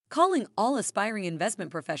calling all aspiring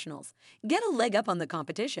investment professionals. Get a leg up on the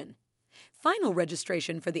competition. Final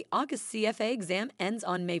registration for the August CFA exam ends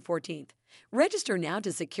on May 14th. Register now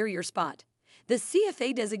to secure your spot. The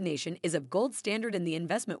CFA designation is of gold standard in the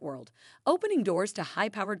investment world, opening doors to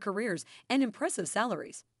high-powered careers and impressive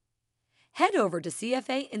salaries. Head over to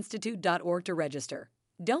cfainstitute.org to register.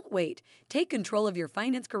 Don't wait. Take control of your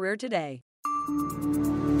finance career today.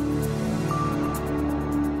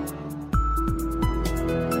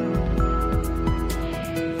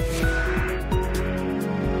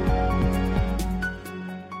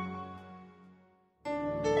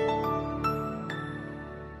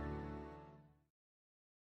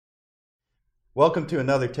 Welcome to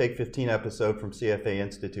another Take 15 episode from CFA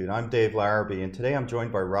Institute. I'm Dave Larrabee, and today I'm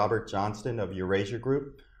joined by Robert Johnston of Eurasia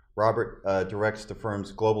Group. Robert directs the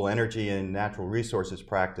firm's global energy and natural resources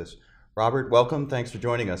practice. Robert, welcome. Thanks for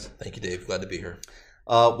joining us. Thank you, Dave. Glad to be here.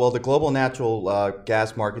 Well, the global natural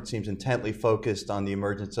gas market seems intently focused on the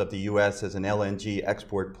emergence of the U.S. as an LNG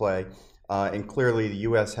export play, and clearly the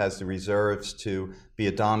U.S. has the reserves to be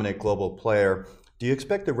a dominant global player. Do you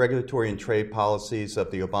expect the regulatory and trade policies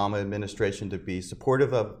of the Obama administration to be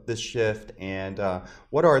supportive of this shift? And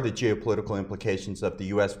what are the geopolitical implications of the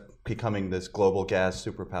U.S. becoming this global gas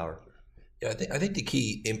superpower? Yeah, I think the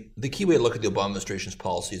key way to look at the Obama administration's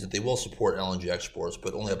policy is that they will support LNG exports,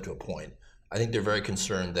 but only up to a point. I think they're very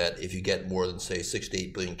concerned that if you get more than, say, 6 to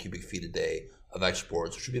 8 billion cubic feet a day of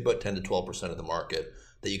exports, which would be about 10 to 12% of the market,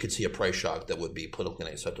 that you could see a price shock that would be politically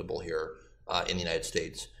unacceptable here in the United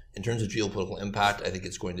States. In terms of geopolitical impact, I think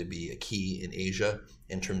it's going to be a key in Asia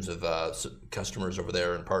in terms of customers over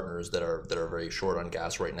there and partners that are very short on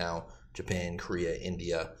gas right now, Japan, Korea,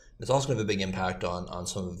 India. It's also going to have a big impact on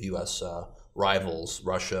some of U.S. Rivals,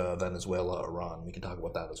 Russia, Venezuela, Iran. We can talk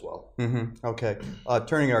about that as well. Okay.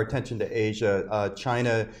 Turning our attention to Asia,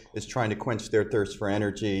 China is trying to quench their thirst for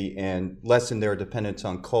energy and lessen their dependence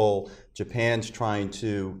on coal. Japan's trying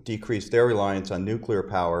to decrease their reliance on nuclear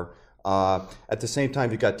power. At the same time,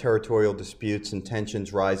 you've got territorial disputes and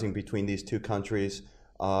tensions rising between these two countries.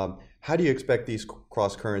 How do you expect these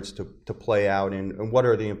cross currents to play out, and what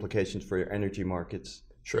are the implications for your energy markets?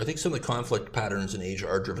 Sure. I think some of the conflict patterns in Asia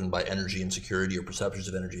are driven by energy insecurity or perceptions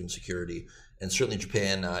of energy insecurity. And certainly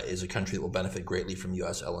Japan is a country that will benefit greatly from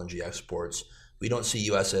U.S. LNG exports. We don't see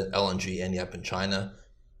U.S. LNG end up in China.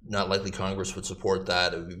 Not likely Congress would support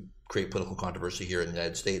that. It would create political controversy here in the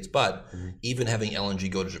United States. But even having LNG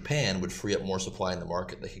go to Japan would free up more supply in the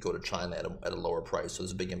market that could go to China at a lower price. So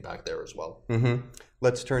there's a big impact there as well.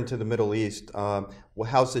 Let's turn to the Middle East.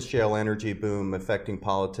 How's the shale energy boom affecting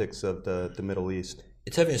politics of the Middle East?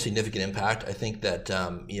 It's having a significant impact. I think that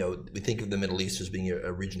we think of the Middle East as being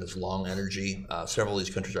a region that's long energy. Several of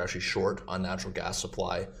these countries are actually short on natural gas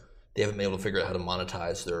supply. They haven't been able to figure out how to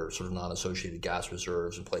monetize their sort of non-associated gas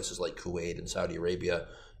reserves in places like Kuwait and Saudi Arabia.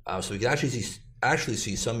 So we can actually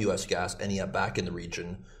see some U.S. gas ending up back in the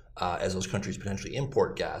region as those countries potentially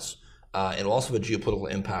import gas. And will also have a geopolitical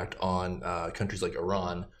impact on countries like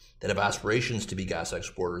Iran that have aspirations to be gas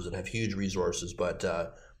exporters, that have huge resources, but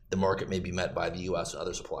the market may be met by the U.S. and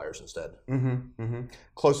other suppliers instead.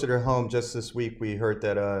 Closer to home, just this week we heard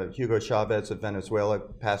that Hugo Chavez of Venezuela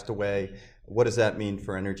passed away. What does that mean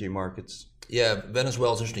for energy markets? Yeah,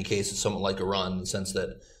 Venezuela is an interesting case. It's somewhat like Iran in the sense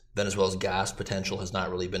that Venezuela's gas potential has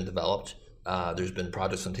not really been developed. There's been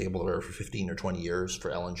projects on the table there for 15 or 20 years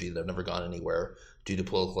for LNG that have never gone anywhere due to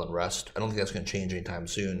political unrest. I don't think that's going to change anytime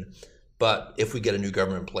soon. But if we get a new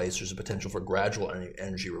government in place, there's a potential for gradual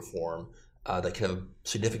energy reform that can have a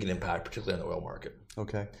significant impact, particularly on the oil market.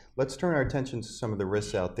 Okay. Let's turn our attention to some of the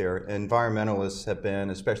risks out there. Environmentalists have been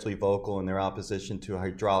especially vocal in their opposition to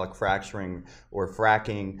hydraulic fracturing or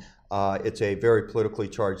fracking. It's a very politically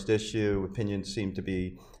charged issue. Opinions seem to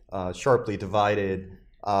be sharply divided.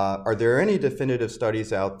 Are there any definitive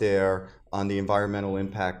studies out there on the environmental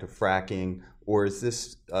impact of fracking, or is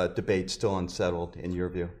this debate still unsettled in your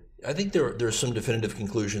view? I think there are some definitive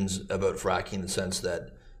conclusions about fracking in the sense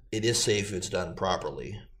that it is safe if it's done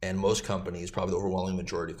properly. And most companies, probably the overwhelming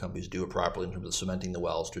majority of companies, do it properly in terms of cementing the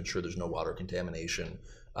wells to ensure there's no water contamination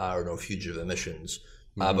or no fugitive emissions.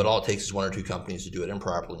 But all it takes is 1 or 2 companies to do it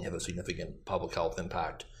improperly and have a significant public health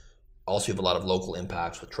impact. Also, you have a lot of local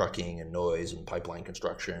impacts with trucking and noise and pipeline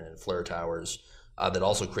construction and flare towers that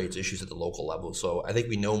also creates issues at the local level. So I think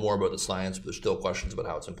we know more about the science, but there's still questions about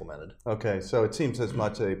how it's implemented. Okay, so it seems as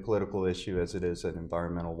much a political issue as it is an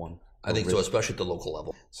environmental one. I think so, especially at the local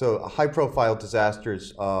level. So high-profile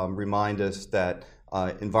disasters remind us that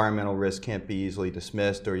environmental risk can't be easily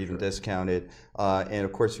dismissed or even discounted. And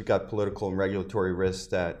of course, you've got political and regulatory risks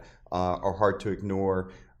that are hard to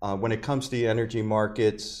ignore. When it comes to the energy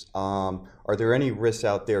markets, are there any risks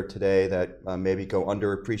out there today that maybe go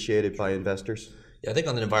underappreciated by investors? Yeah, I think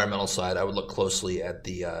on the environmental side, I would look closely at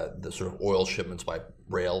the sort of oil shipments by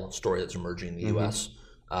rail story that's emerging in the U.S.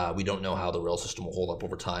 We don't know how the rail system will hold up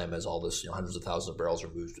over time as all this, hundreds of thousands of barrels are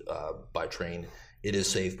moved by train. It is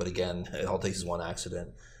safe, but again, it all takes is one accident.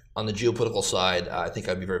 On the geopolitical side, I think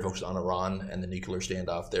I'd be very focused on Iran and the nuclear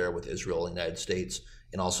standoff there with Israel and the United States,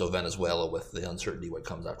 and also Venezuela with the uncertainty what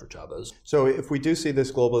comes after Chavez. So if we do see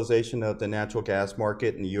this globalization of the natural gas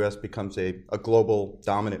market and the U.S. becomes a global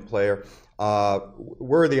dominant player,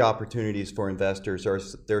 where are the opportunities for investors? Are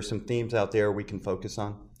there some themes out there we can focus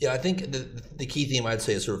on? Yeah, I think the key theme I'd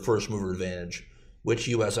say is sort of first mover advantage. Which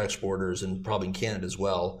U.S. exporters, and probably in Canada as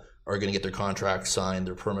well, are going to get their contracts signed,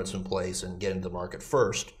 their permits in place, and get into the market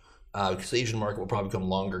first. Because the Asian market will probably become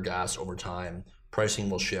longer gas over time. Pricing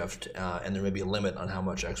will shift, and there may be a limit on how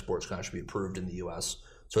much exports can actually be approved in the U.S.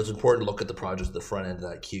 So it's important to look at the projects at the front end of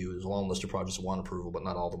that queue. There's a long list of projects that want approval, but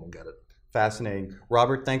not all of them will get it. Fascinating.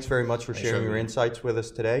 Robert, thanks very much for sharing your me. insights with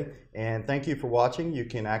us today. And thank you for watching. You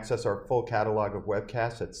can access our full catalog of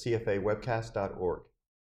webcasts at cfawebcast.org.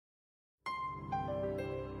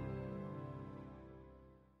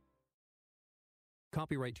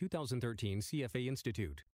 Copyright 2013 CFA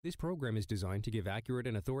Institute. This program is designed to give accurate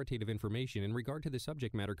and authoritative information in regard to the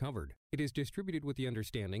subject matter covered. It is distributed with the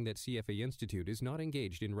understanding that CFA Institute is not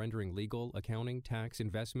engaged in rendering legal, accounting, tax,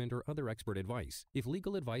 investment, or other expert advice. If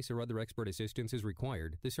legal advice or other expert assistance is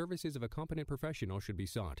required, the services of a competent professional should be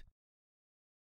sought.